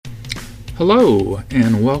Hello,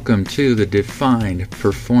 and welcome to the Defined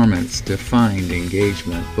Performance Defined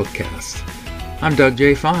Engagement Bookcast. I'm Doug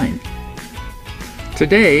J. Fine.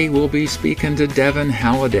 Today we'll be speaking to Devin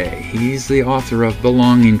Halliday. He's the author of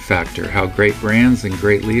Belonging Factor: How Great Brands and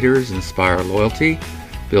Great Leaders Inspire Loyalty,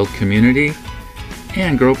 Build Community,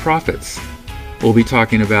 and Grow Profits. We'll be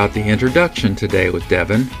talking about the introduction today with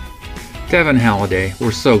Devin. Devin Halliday,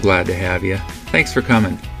 we're so glad to have you. Thanks for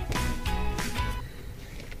coming.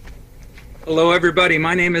 Hello, everybody.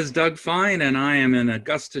 My name is Doug Fine, and I am in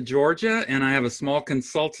Augusta, Georgia, and I have a small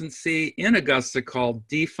consultancy in Augusta called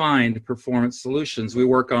D.FINED Performance Solutions. We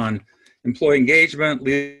work on employee engagement,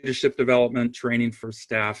 leadership development, training for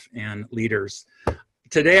staff and leaders.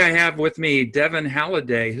 Today, I have with me Devin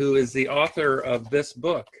Halliday, who is the author of this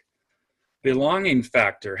book, Belonging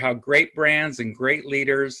Factor: How Great Brands and Great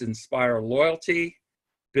Leaders Inspire Loyalty,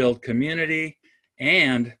 Build Community,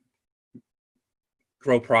 and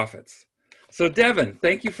Grow Profits. So Devin,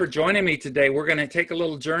 thank you for joining me today. We're going to take a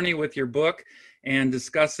little journey with your book and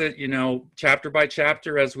discuss it, chapter by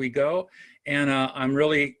chapter as we go. And I'm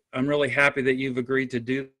really happy that you've agreed to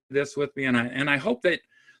do this with me. And I hope that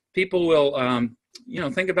people will,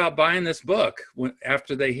 think about buying this book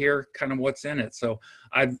after they hear kind of what's in it. So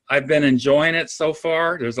I've been enjoying it so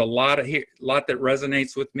far. There's a lot that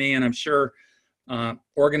resonates with me, and I'm sure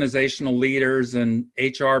organizational leaders and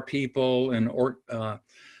HR people and leadership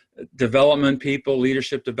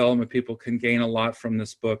development people can gain a lot from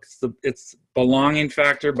this book. It's Belonging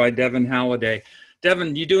Factor by Devin Halliday.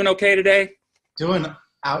 Devin, you doing okay today? Doing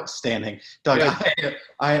outstanding. Doug,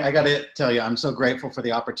 I got to tell you, I'm so grateful for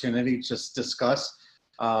the opportunity to just discuss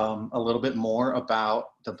a little bit more about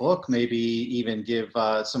the book, maybe even give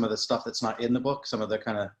some of the stuff that's not in the book, some of the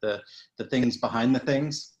kind of the things behind the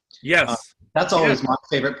things. Yes. That's always my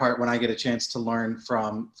favorite part when I get a chance to learn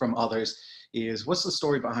from others. Is what's the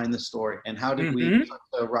story behind the story, and how did we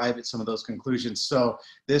arrive at some of those conclusions? So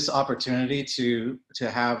this opportunity to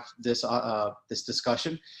have this this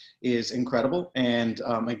discussion is incredible, and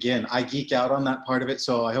again, I geek out on that part of it.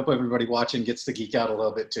 So I hope everybody watching gets to geek out a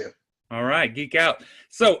little bit too. All right, geek out.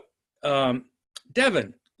 So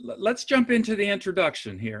Devin, let's jump into the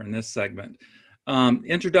introduction here in this segment.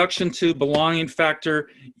 Introduction to Belonging Factor.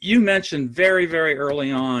 You mentioned very, very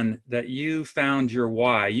early on that you found your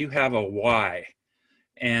why. You have a why,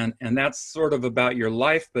 and that's sort of about your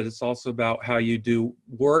life, but it's also about how you do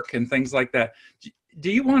work and things like that.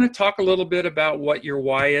 Do you want to talk a little bit about what your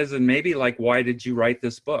why is, and maybe like why did you write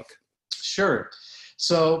this book? Sure.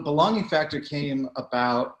 So Belonging Factor came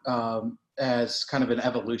about as kind of an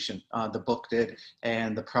evolution. The book did,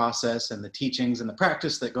 and the process and the teachings and the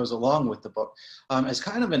practice that goes along with the book, as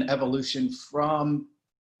kind of an evolution from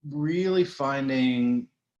really finding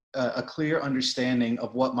a clear understanding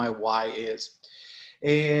of what my why is.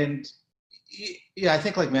 And yeah, I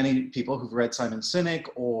think like many people who've read Simon Sinek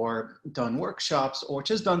or done workshops or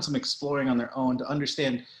just done some exploring on their own to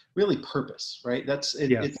understand really purpose, right? That's it.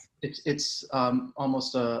 Yes. It's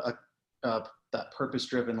almost that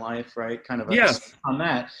purpose-driven life, right? Kind of on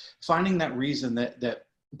that, finding that reason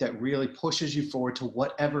that really pushes you forward to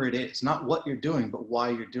whatever it is, not what you're doing, but why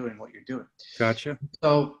you're doing what you're doing. Gotcha.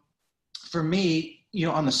 So for me,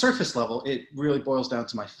 on the surface level, it really boils down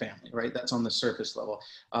to my family, right? That's on the surface level.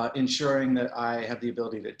 Ensuring that I have the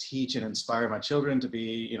ability to teach and inspire my children to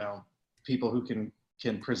be, people who can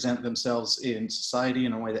present themselves in society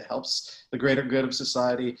in a way that helps the greater good of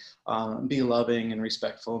society, be loving and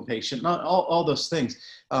respectful and patient, not all those things,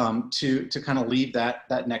 to kind of leave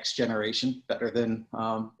that next generation better than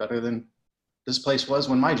this place was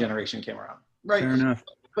when my generation came around, right? Fair enough.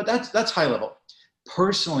 But that's high level.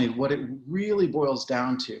 Personally, what it really boils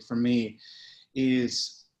down to for me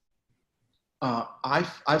is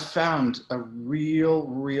I've found a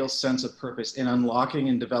real sense of purpose in unlocking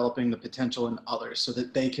and developing the potential in others so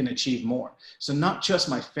that they can achieve more. So not just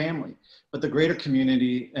my family, but the greater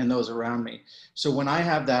community and those around me. So when I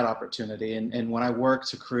have that opportunity and when I work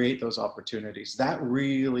to create those opportunities, that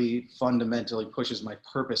really fundamentally pushes my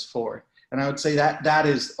purpose forward. And I would say that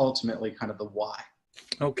is ultimately kind of the why.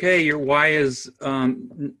 Okay, your why is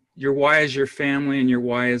your family, and your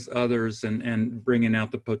why is others, and bringing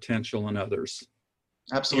out the potential in others.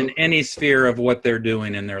 Absolutely. In any sphere of what they're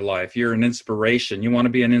doing in their life. You're an inspiration. You want to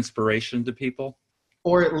be an inspiration to people?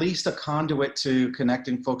 Or at least a conduit to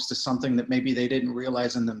connecting folks to something that maybe they didn't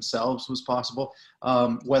realize in themselves was possible.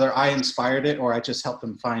 Whether I inspired it or I just helped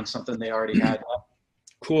them find something they already had.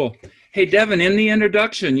 Cool. Hey, Devin, in the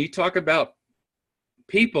introduction, you talk about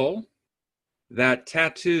people that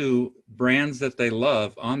tattoo brands that they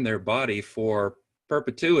love on their body for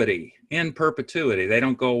perpetuity, in perpetuity. They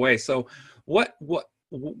don't go away. So what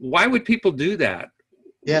why would people do that?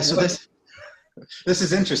 Yeah, so this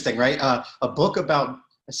is interesting, right? A book about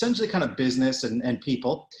essentially kind of business and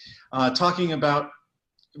people, talking about,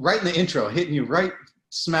 right in the intro, hitting you right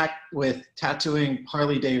smack with tattooing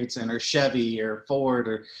Harley Davidson or Chevy or Ford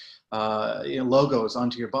or logos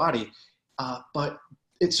onto your body, but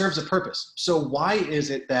it serves a purpose. So why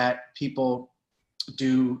is it that people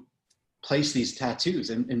do place these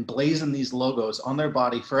tattoos and emblazon these logos on their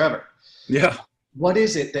body forever? Yeah. What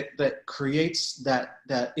is it that creates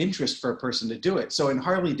that interest for a person to do it? So in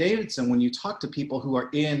Harley Davidson, when you talk to people who are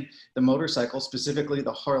in the motorcycle, specifically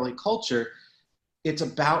the Harley culture, it's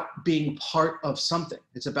about being part of something.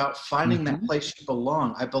 It's about finding that place you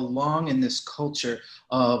belong. I belong in this culture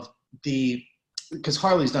of because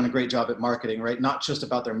Harley's done a great job at marketing, right? Not just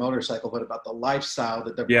about their motorcycle, but about the lifestyle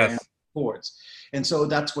that their brand affords. And so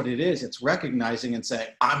that's what it is. It's recognizing and saying,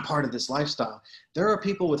 I'm part of this lifestyle. There are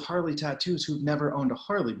people with Harley tattoos who've never owned a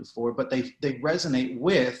Harley before, but they resonate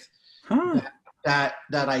with that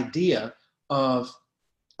idea of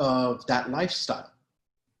that lifestyle.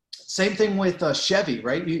 Same thing with Chevy,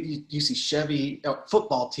 right? You see Chevy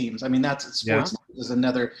football teams. I mean, that's sports is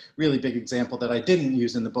another really big example that I didn't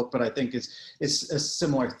use in the book, but I think is a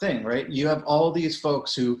similar thing, right? You have all these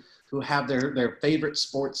folks who have their favorite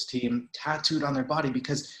sports team tattooed on their body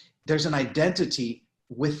because there's an identity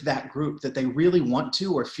with that group that they really want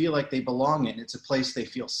to or feel like they belong in. It's a place they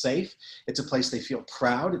feel safe. It's a place they feel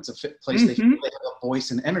proud. It's a place they feel they have a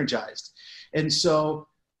voice and energized. And so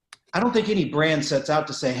I don't think any brand sets out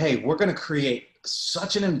to say, hey, we're going to create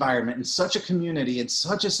such an environment and such a community and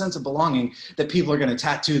such a sense of belonging that people are going to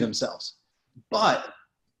tattoo themselves. But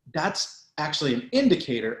that's actually an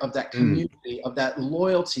indicator of that community, of that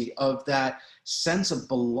loyalty, of that sense of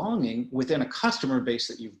belonging within a customer base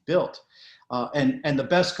that you've built. And the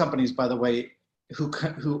best companies, by the way,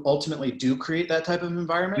 who ultimately do create that type of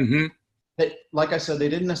environment, that, like I said, they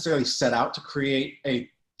didn't necessarily set out to create a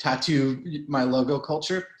tattoo my logo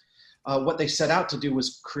culture. What they set out to do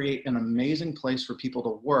was create an amazing place for people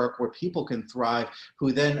to work where people can thrive,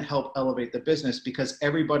 who then help elevate the business, because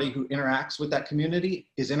everybody who interacts with that community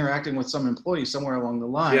is interacting with some employee somewhere along the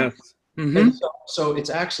line. Yes. And so it's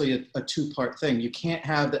actually a two-part thing. You can't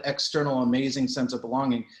have the external amazing sense of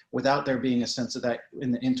belonging without there being a sense of that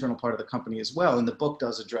in the internal part of the company as well. And the book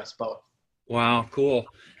does address both. Wow, cool.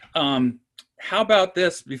 How about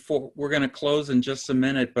this before we're going to close in just a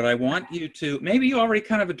minute, but I want you to, maybe you already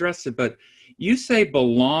kind of addressed it, but you say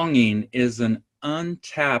belonging is an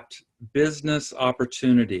untapped business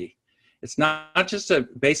opportunity. It's not just a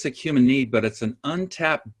basic human need, but it's an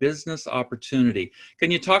untapped business opportunity.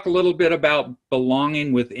 Can you talk a little bit about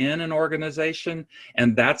belonging within an organization?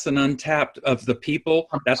 And that's an untapped of the people.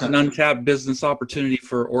 That's an untapped business opportunity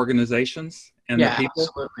for organizations and the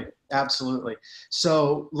people. Absolutely.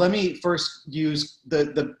 So let me first use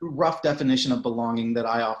the rough definition of belonging that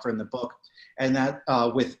I offer in the book, and that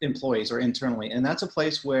with employees or internally. And that's a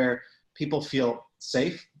place where people feel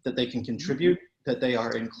safe, that they can contribute, that they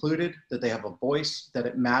are included, that they have a voice, that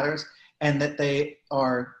it matters, and that they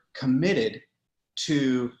are committed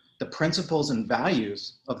to the principles and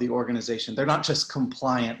values of the organization. They're not just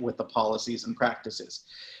compliant with the policies and practices.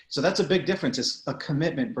 So that's a big difference. It's a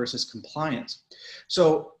commitment versus compliance.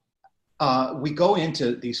 So we go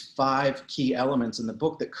into these 5 key elements in the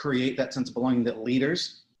book that create that sense of belonging that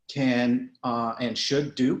leaders can and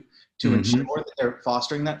should do to ensure that they're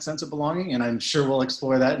fostering that sense of belonging. And I'm sure we'll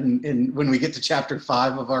explore that in when we get to chapter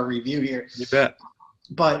 5 of our review here. You bet.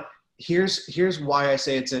 But here's why I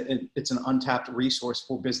say it's an untapped resource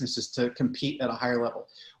for businesses to compete at a higher level.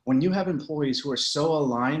 When you have employees who are so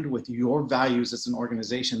aligned with your values as an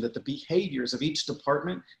organization that the behaviors of each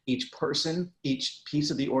department, each person, each piece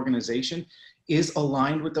of the organization is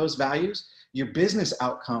aligned with those values, your business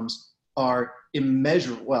outcomes are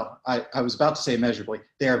immeasurable. Well, I was about to say immeasurably.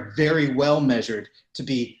 They are very well measured to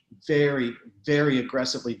be very, very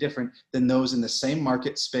aggressively different than those in the same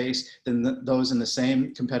market space, than those in the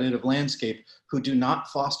same competitive landscape who do not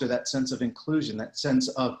foster that sense of inclusion, that sense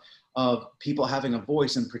of people having a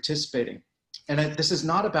voice and participating. And this is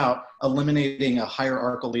not about eliminating a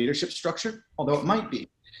hierarchical leadership structure, although it might be.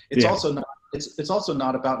 It's also not. It's also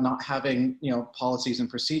not about not having policies and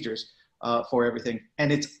procedures for everything.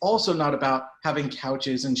 And it's also not about having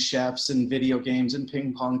couches and chefs and video games and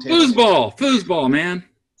ping pong tables. Foosball, man.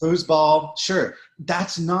 Foosball, sure.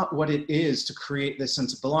 That's not what it is to create this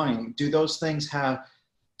sense of belonging. Do those things have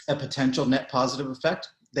a potential net positive effect?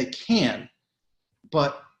 They can,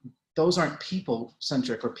 but those aren't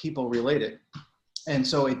people-centric or people-related. And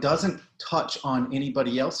so it doesn't touch on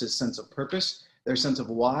anybody else's sense of purpose, their sense of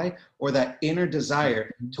why, or that inner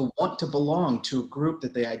desire to want to belong to a group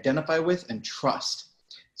that they identify with and trust.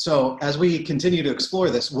 So as we continue to explore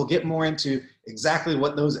this, we'll get more into exactly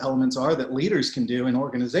what those elements are that leaders can do and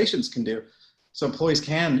organizations can do so employees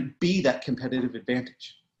can be that competitive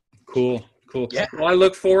advantage. Cool. Yeah. Well, I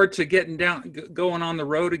look forward to going on the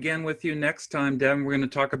road again with you next time, Devin. We're going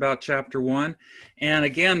to talk about chapter 1. And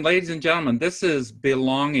again, ladies and gentlemen, this is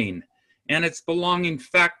belonging, and it's belonging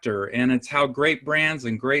factor, and it's how great brands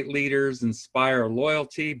and great leaders inspire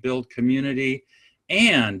loyalty, build community,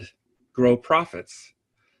 and grow profits.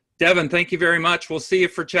 Devin, thank you very much. We'll see you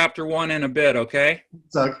for chapter 1 in a bit, okay?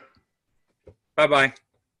 Doug. Bye-bye.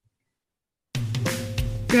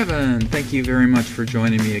 Devin, thank you very much for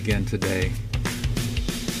joining me again today.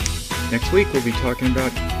 Next week, we'll be talking about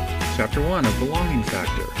chapter 1 of Belonging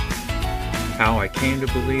Factor, how I came to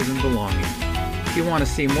believe in belonging. If you want to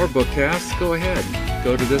see more bookcasts, go ahead.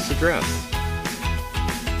 Go to this address.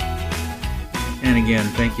 And again,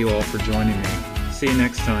 thank you all for joining me. See you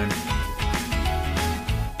next time.